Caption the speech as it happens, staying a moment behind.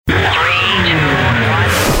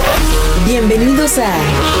Bienvenidos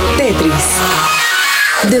a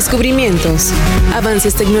Tetris. Descubrimientos,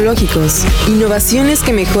 avances tecnológicos, innovaciones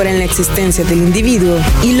que mejoran la existencia del individuo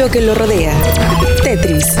y lo que lo rodea.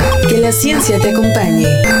 Tetris, que la ciencia te acompañe.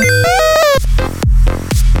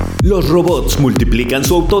 Los robots multiplican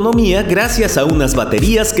su autonomía gracias a unas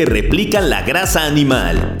baterías que replican la grasa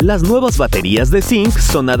animal. Las nuevas baterías de zinc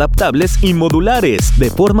son adaptables y modulares,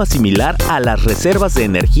 de forma similar a las reservas de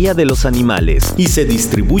energía de los animales, y se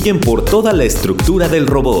distribuyen por toda la estructura del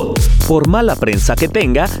robot. Por mala prensa que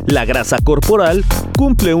tenga, la grasa corporal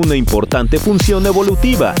cumple una importante función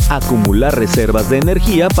evolutiva: acumular reservas de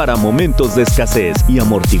energía para momentos de escasez y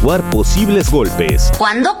amortiguar posibles golpes.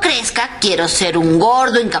 Cuando crezca, quiero ser un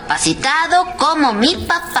gordo incapacitado como mi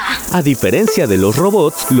papá. A diferencia de los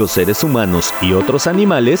robots, los seres humanos y otros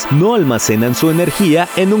animales no almacenan su energía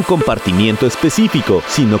en un compartimiento específico,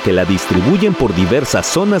 sino que la distribuyen por diversas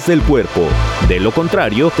zonas del cuerpo. De lo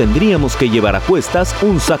contrario, tendríamos que llevar a cuestas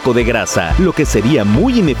un saco de grasa, lo que sería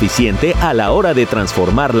muy ineficiente a la hora de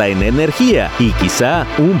transformarla en energía y quizá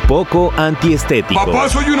un poco antiestético. Papá,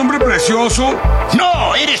 soy un hombre precioso.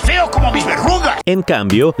 No, eres feo como mis verrugas. En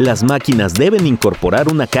cambio, las máquinas deben incorporar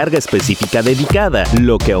una carga específica dedicada,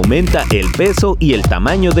 lo que aumenta el peso y el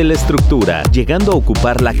tamaño de la estructura, llegando a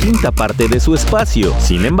ocupar la quinta parte de su espacio.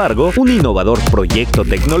 Sin embargo, un innovador proyecto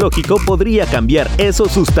tecnológico podría cambiar eso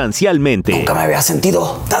sustancialmente. Nunca me había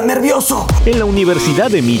sentido tan nervioso. En la Universidad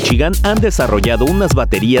de Michigan han desarrollado unas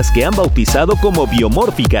baterías que han bautizado como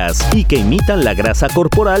biomorficas y que imitan la grasa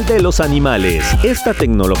corporal de los animales. Esta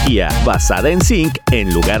tecnología, basada en zinc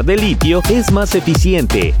en lugar de litio, es más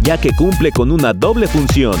eficiente, ya que cumple con una doble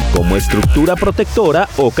función, como estructura protectora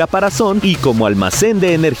o caparazón y como almacén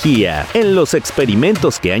de energía. En los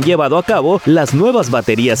experimentos que han llevado a cabo, las nuevas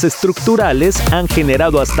baterías estructurales han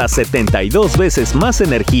generado hasta 72 veces más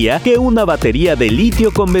energía que una batería de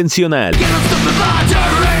litio convencional.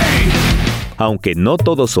 Aunque no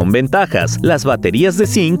todos son ventajas, las baterías de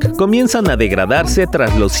zinc comienzan a degradarse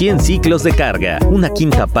tras los 100 ciclos de carga, una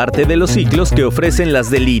quinta parte de los ciclos que ofrecen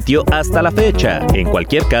las de litio hasta la fecha. En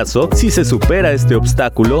cualquier caso, si se supera este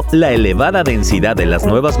obstáculo, la elevada densidad de las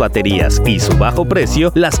nuevas baterías y su bajo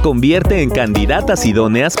precio las convierte en candidatas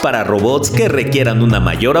idóneas para robots que requieran una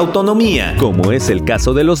mayor autonomía, como es el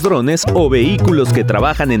caso de los drones o vehículos que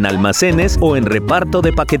trabajan en almacenes o en reparto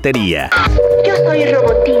de paquetería. Yo soy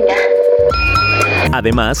robotina.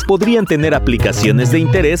 Además, podrían tener aplicaciones de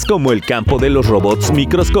interés como el campo de los robots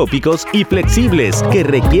microscópicos y flexibles, que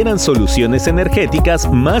requieran soluciones energéticas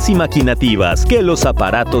más imaginativas que los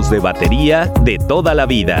aparatos de batería de toda la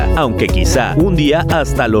vida, aunque quizá un día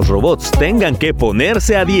hasta los robots tengan que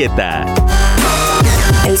ponerse a dieta.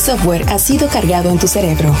 El software ha sido cargado en tu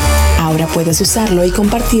cerebro. Ahora puedes usarlo y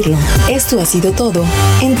compartirlo. Esto ha sido todo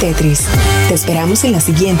en Tetris. Te esperamos en la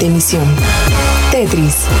siguiente emisión.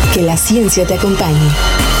 Tetris, que la ciencia te acompañe.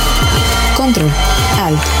 Control,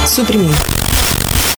 Alt, suprimir.